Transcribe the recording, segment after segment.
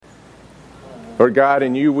Lord God,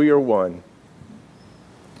 in you we are one.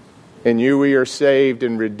 In you we are saved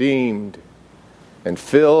and redeemed and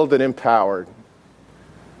filled and empowered.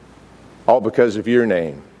 All because of your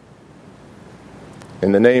name.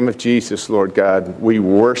 In the name of Jesus, Lord God, we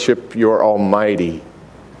worship your almighty.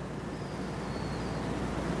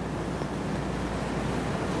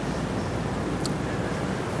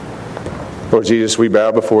 Lord Jesus, we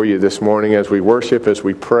bow before you this morning as we worship, as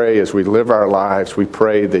we pray, as we live our lives. We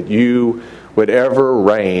pray that you would ever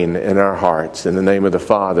reign in our hearts. In the name of the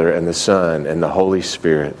Father and the Son and the Holy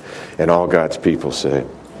Spirit. And all God's people say,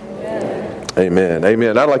 Amen. Amen.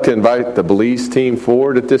 Amen. I'd like to invite the Belize team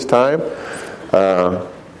forward at this time.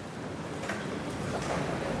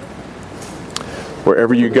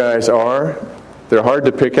 Wherever you guys are, they're hard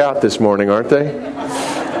to pick out this morning, aren't they?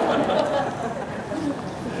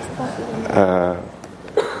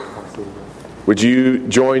 Would you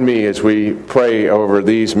join me as we pray over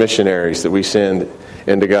these missionaries that we send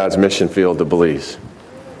into God's mission field to Belize?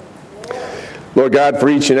 Lord God, for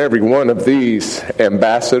each and every one of these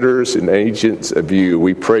ambassadors and agents of you,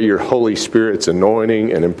 we pray your Holy Spirit's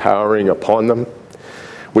anointing and empowering upon them.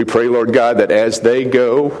 We pray, Lord God, that as they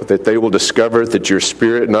go, that they will discover that your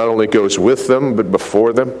Spirit not only goes with them, but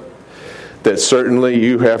before them. That certainly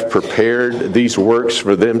you have prepared these works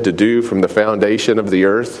for them to do from the foundation of the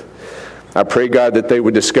earth. I pray, God, that they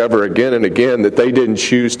would discover again and again that they didn't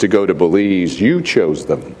choose to go to Belize. You chose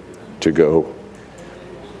them to go.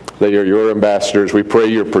 They are your ambassadors. We pray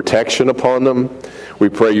your protection upon them. We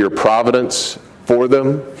pray your providence for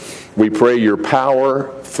them. We pray your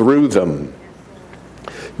power through them.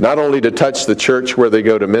 Not only to touch the church where they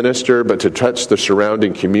go to minister, but to touch the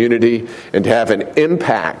surrounding community and to have an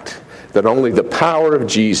impact that only the power of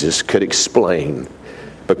Jesus could explain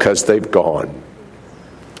because they've gone.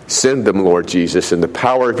 Send them, Lord Jesus, in the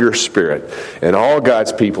power of your Spirit. And all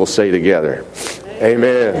God's people say together,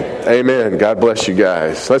 Amen. Amen. God bless you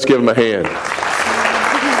guys. Let's give them a hand.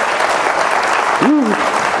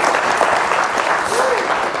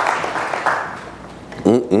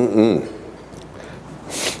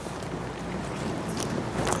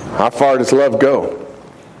 How far does love go?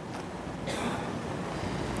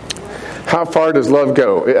 How far does love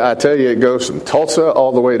go? I tell you, it goes from Tulsa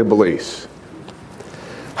all the way to Belize.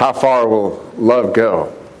 How far will love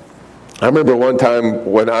go? I remember one time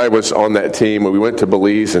when I was on that team, when we went to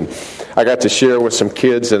Belize, and I got to share with some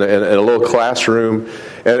kids in a little classroom.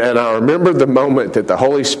 And I remember the moment that the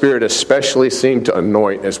Holy Spirit especially seemed to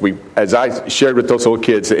anoint as I shared with those little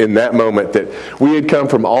kids in that moment that we had come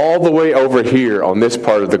from all the way over here on this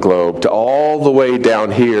part of the globe to all the way down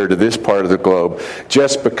here to this part of the globe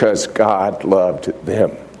just because God loved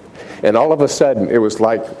them. And all of a sudden, it was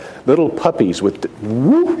like little puppies with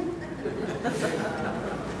whoop.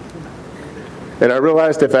 And I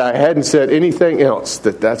realized if I hadn't said anything else,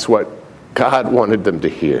 that's what God wanted them to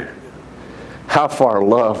hear. How far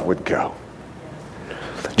love would go.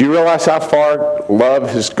 Do you realize how far love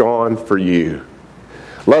has gone for you?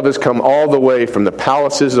 Love has come all the way from the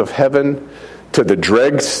palaces of heaven to the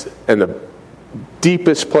dregs and the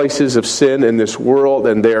deepest places of sin in this world,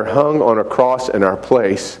 and they're hung on a cross in our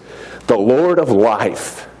place. The Lord of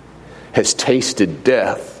life has tasted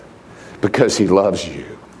death because he loves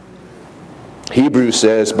you. Hebrews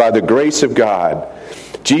says, by the grace of God,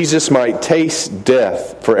 Jesus might taste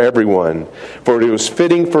death for everyone, for it was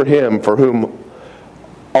fitting for him for whom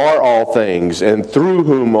are all things, and through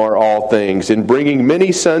whom are all things, in bringing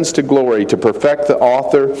many sons to glory, to perfect the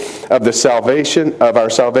author of the salvation of our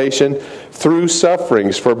salvation through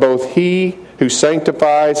sufferings. For both he who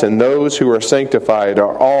sanctifies and those who are sanctified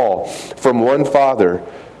are all from one Father,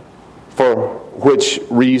 for which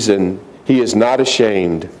reason he is not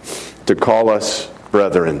ashamed to call us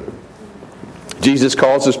brethren. Jesus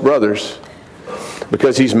calls us brothers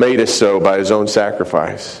because he's made us so by his own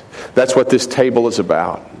sacrifice. That's what this table is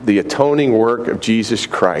about, the atoning work of Jesus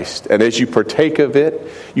Christ. And as you partake of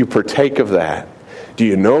it, you partake of that. Do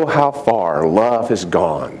you know how far love has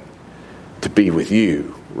gone to be with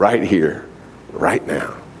you right here, right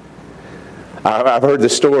now? I've heard the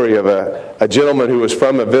story of a gentleman who was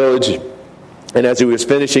from a village, and as he was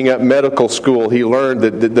finishing up medical school, he learned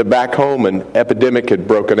that the back home an epidemic had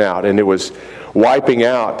broken out, and it was wiping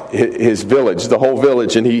out his village, the whole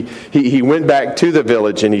village. And he went back to the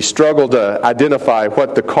village, and he struggled to identify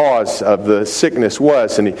what the cause of the sickness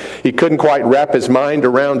was, and he couldn't quite wrap his mind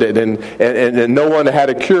around it, and no one had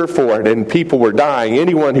a cure for it, and people were dying.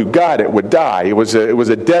 Anyone who got it would die. It was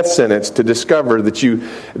a death sentence to discover that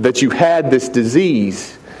you had this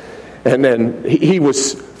disease. And then he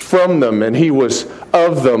was from them and he was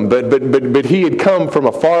of them, but he had come from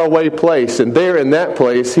a faraway place, and there in that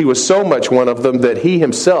place he was so much one of them that he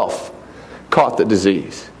himself caught the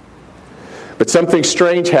disease. But something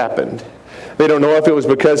strange happened. They don't know if it was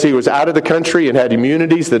because he was out of the country and had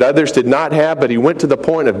immunities that others did not have, but he went to the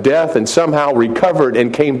point of death and somehow recovered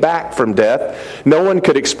and came back from death. No one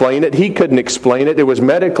could explain it. He couldn't explain it. It was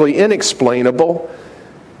medically inexplainable.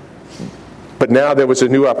 But now there was a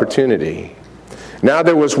new opportunity. Now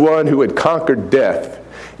there was one who had conquered death,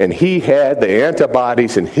 and he had the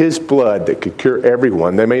antibodies in his blood that could cure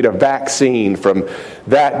everyone. They made a vaccine from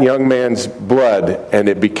that young man's blood, and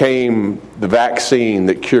it became the vaccine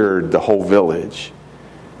that cured the whole village.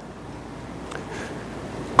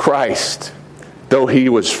 Christ, though he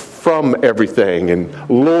was from everything and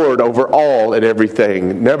Lord over all and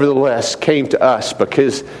everything, nevertheless came to us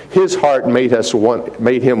because his heart made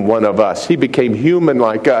him one of us. He became human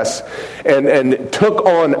like us and took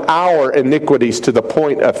on our iniquities to the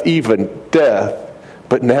point of even death.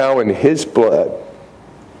 But now in his blood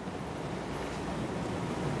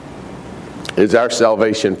is our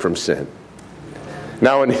salvation from sin.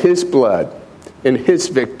 Now in his blood, in his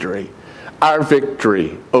victory, our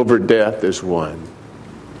victory over death is won.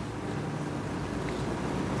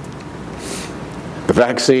 The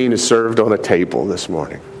vaccine is served on a table this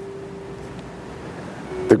morning.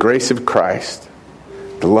 The grace of Christ,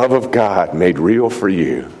 the love of God made real for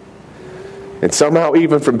you. And somehow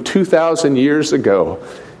even from 2,000 years ago,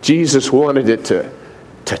 Jesus wanted it to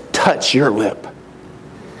touch your lip.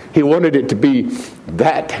 He wanted it to be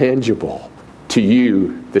that tangible to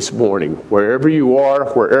you this morning, wherever you are,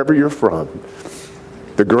 wherever you're from.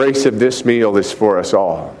 The grace of this meal is for us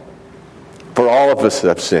all. For all of us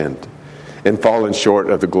have sinned and fallen short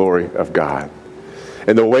of the glory of God.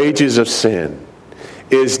 And the wages of sin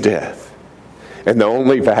is death. And the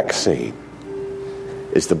only vaccine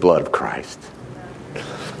is the blood of Christ.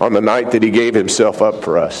 On the night that he gave himself up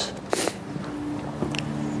for us,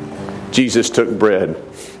 Jesus took bread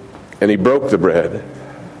and he broke the bread,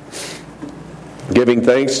 giving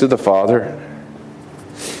thanks to the Father,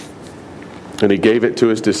 and he gave it to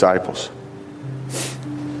his disciples,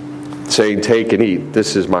 saying, "Take and eat.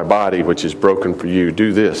 This is my body, which is broken for you.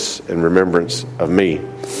 Do this in remembrance of me."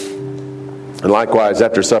 And likewise,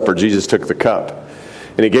 after supper, Jesus took the cup,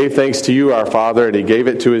 and he gave thanks to you, our Father, and he gave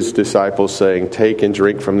it to his disciples, saying, "Take and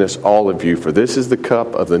drink from this, all of you, for this is the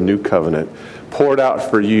cup of the new covenant, poured out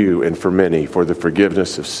for you and for many for the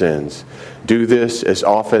forgiveness of sins. Do this as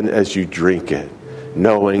often as you drink it,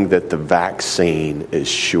 knowing that the vaccine is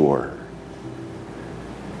sure."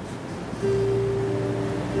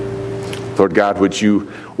 Lord God, would you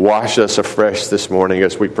wash us afresh this morning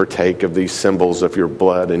as we partake of these symbols of your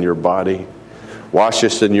blood and your body? Wash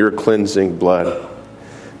us in your cleansing blood,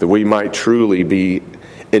 that we might truly be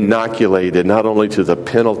inoculated not only to the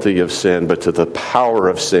penalty of sin, but to the power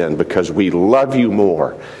of sin, because we love you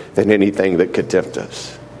more than anything that could tempt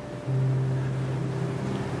us.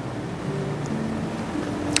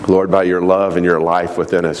 Lord, by your love and your life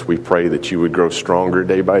within us, we pray that you would grow stronger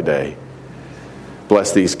day by day.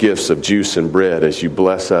 Bless these gifts of juice and bread as you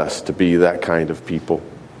bless us to be that kind of people.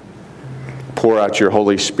 Pour out your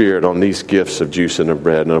Holy Spirit on these gifts of juice and of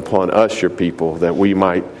bread, and upon us, your people, that we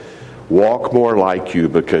might walk more like you,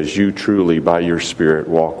 because you truly, by your Spirit,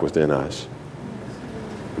 walk within us.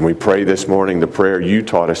 And we pray this morning the prayer you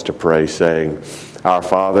taught us to pray, saying, "Our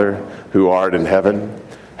Father, who art in heaven,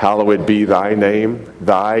 hallowed be thy name.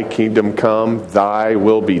 Thy kingdom come, thy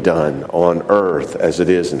will be done on earth as it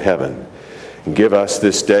is in heaven. And give us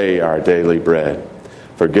this day our daily bread.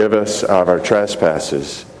 Forgive us of our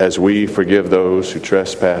trespasses, as we forgive those who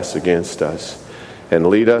trespass against us. And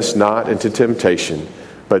lead us not into temptation,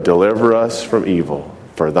 but deliver us from evil.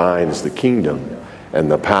 For thine is the kingdom,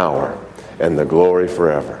 and the power, and the glory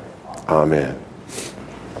forever. Amen."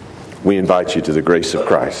 We invite you to the grace of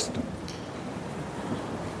Christ.